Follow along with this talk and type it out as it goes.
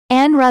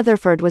Anne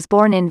Rutherford was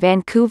born in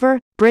Vancouver,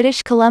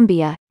 British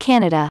Columbia,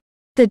 Canada.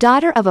 The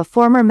daughter of a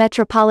former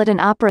Metropolitan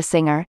Opera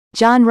singer,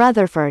 John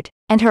Rutherford,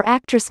 and her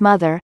actress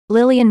mother,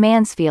 Lillian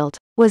Mansfield,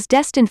 was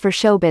destined for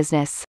show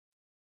business.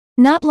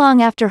 Not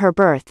long after her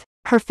birth,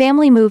 her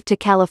family moved to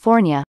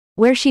California,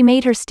 where she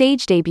made her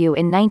stage debut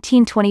in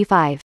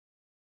 1925.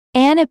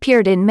 Anne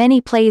appeared in many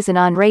plays and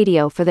on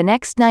radio for the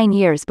next 9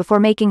 years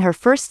before making her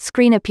first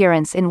screen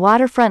appearance in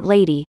Waterfront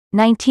Lady,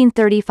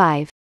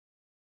 1935.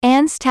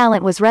 Anne's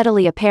talent was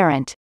readily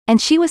apparent, and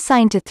she was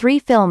signed to 3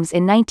 films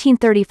in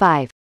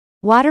 1935,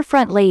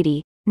 Waterfront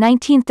Lady,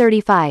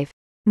 1935,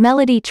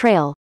 Melody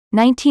Trail,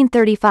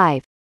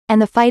 1935,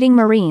 and The Fighting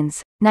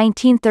Marines,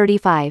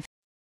 1935.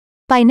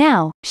 By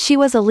now, she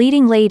was a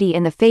leading lady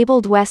in the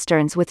fabled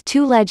westerns with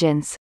 2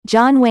 legends,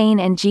 John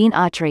Wayne and Gene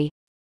Autry.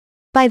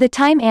 By the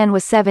time Anne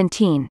was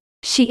 17,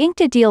 she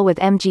inked a deal with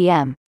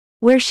MGM,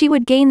 where she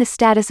would gain the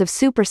status of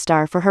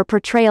superstar for her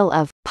portrayal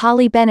of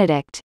Polly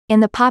Benedict in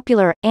the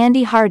popular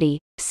Andy Hardy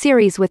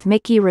series with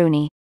Mickey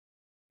Rooney.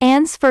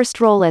 Anne's first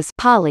role as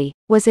Polly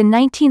was in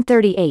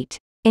 1938,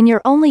 in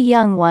You're Only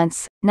Young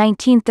Once,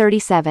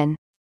 1937.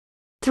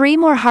 3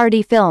 more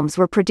Hardy films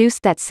were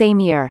produced that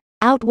same year,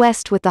 Out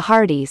West with the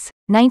Hardys,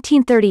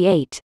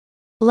 1938,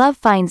 Love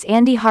Finds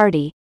Andy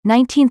Hardy,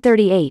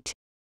 1938,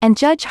 and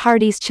Judge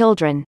Hardy's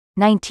Children,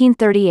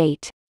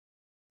 1938.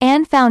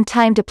 Anne found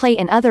time to play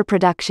in other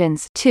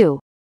productions, too.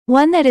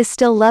 One that is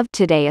still loved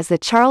today is the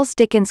Charles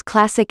Dickens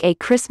classic A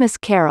Christmas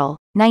Carol,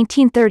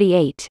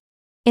 1938,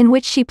 in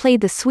which she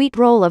played the sweet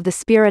role of the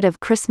spirit of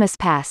Christmas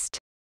past.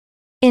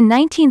 In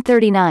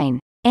 1939,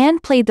 Anne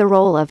played the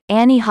role of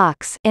Annie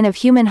Hawks in Of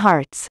Human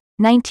Hearts,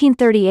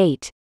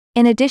 1938,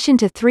 in addition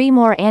to 3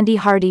 more Andy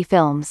Hardy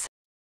films.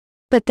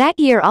 But that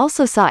year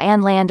also saw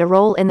Anne land a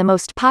role in the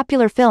most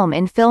popular film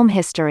in film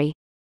history.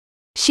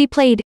 She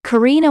played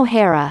Corinne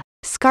O'Hara,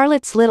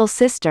 Scarlett's little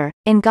sister,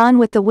 in Gone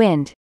with the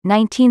Wind,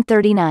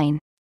 1939.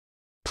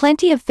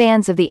 Plenty of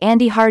fans of the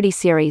Andy Hardy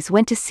series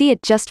went to see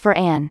it just for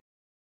Anne.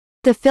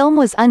 The film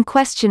was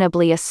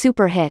unquestionably a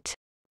super hit.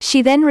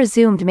 She then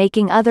resumed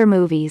making other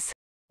movies.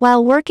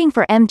 While working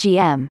for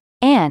MGM,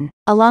 Anne,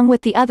 along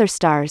with the other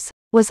stars,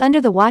 was under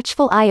the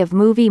watchful eye of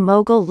movie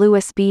mogul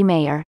Louis B.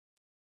 Mayer.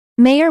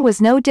 Mayer was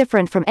no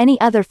different from any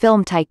other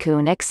film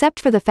tycoon except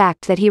for the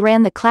fact that he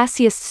ran the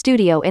classiest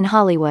studio in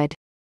Hollywood.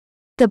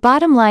 The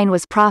bottom line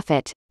was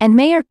profit, and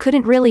Mayer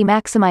couldn't really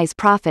maximize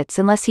profits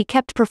unless he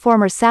kept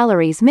performers'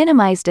 salaries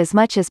minimized as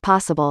much as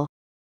possible.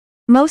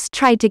 Most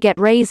tried to get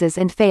raises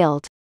and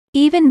failed.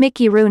 Even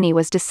Mickey Rooney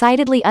was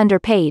decidedly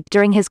underpaid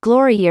during his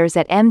glory years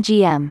at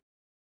MGM.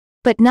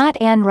 But not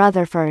Anne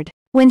Rutherford.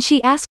 When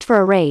she asked for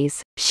a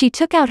raise, she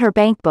took out her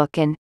bankbook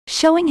and,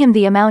 showing him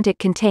the amount it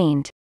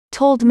contained,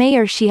 told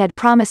Mayer she had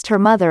promised her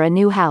mother a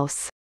new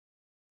house.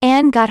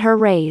 Anne got her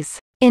raise.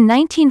 In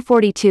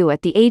 1942,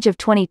 at the age of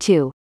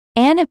 22,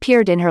 Anne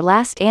appeared in her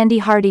last Andy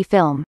Hardy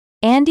film,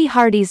 Andy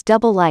Hardy's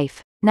Double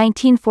Life,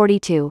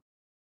 1942.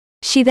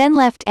 She then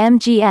left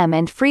MGM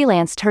and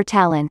freelanced her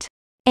talent.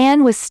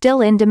 Anne was still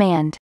in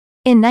demand.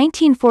 In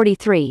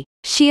 1943,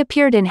 she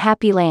appeared in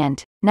Happy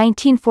Land,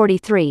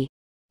 1943,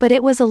 but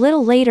it was a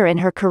little later in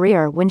her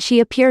career when she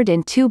appeared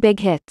in 2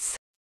 big hits.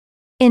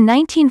 In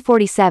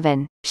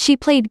 1947, she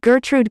played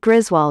Gertrude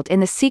Griswold in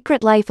The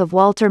Secret Life of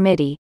Walter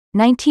Mitty,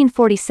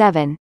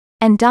 1947,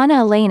 and Donna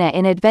Elena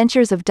in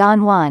Adventures of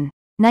Don Juan,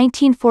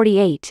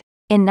 1948,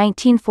 in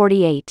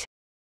 1948.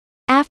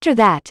 After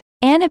that,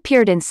 Anne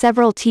appeared in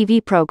several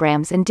TV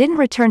programs and didn't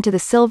return to the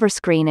silver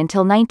screen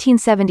until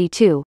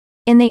 1972,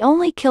 in They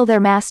Only Kill Their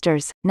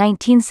Masters,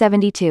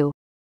 1972.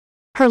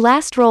 Her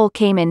last role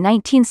came in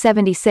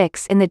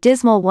 1976 in the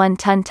dismal One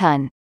Ton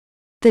Ton.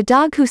 The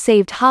Dog Who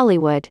Saved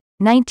Hollywood,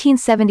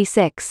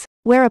 1976,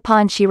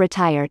 whereupon she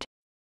retired.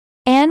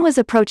 Anne was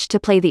approached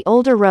to play the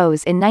older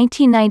Rose in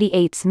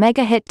 1998's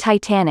mega-hit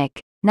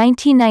Titanic,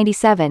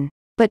 1997,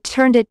 but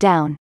turned it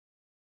down.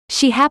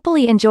 She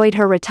happily enjoyed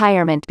her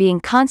retirement, being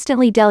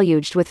constantly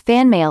deluged with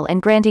fan mail and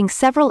granting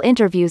several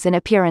interviews and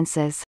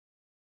appearances.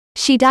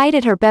 She died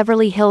at her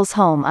Beverly Hills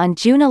home on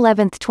June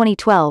 11,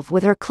 2012,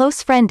 with her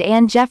close friend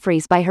Anne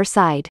Jeffries by her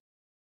side.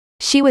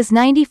 She was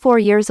 94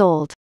 years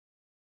old.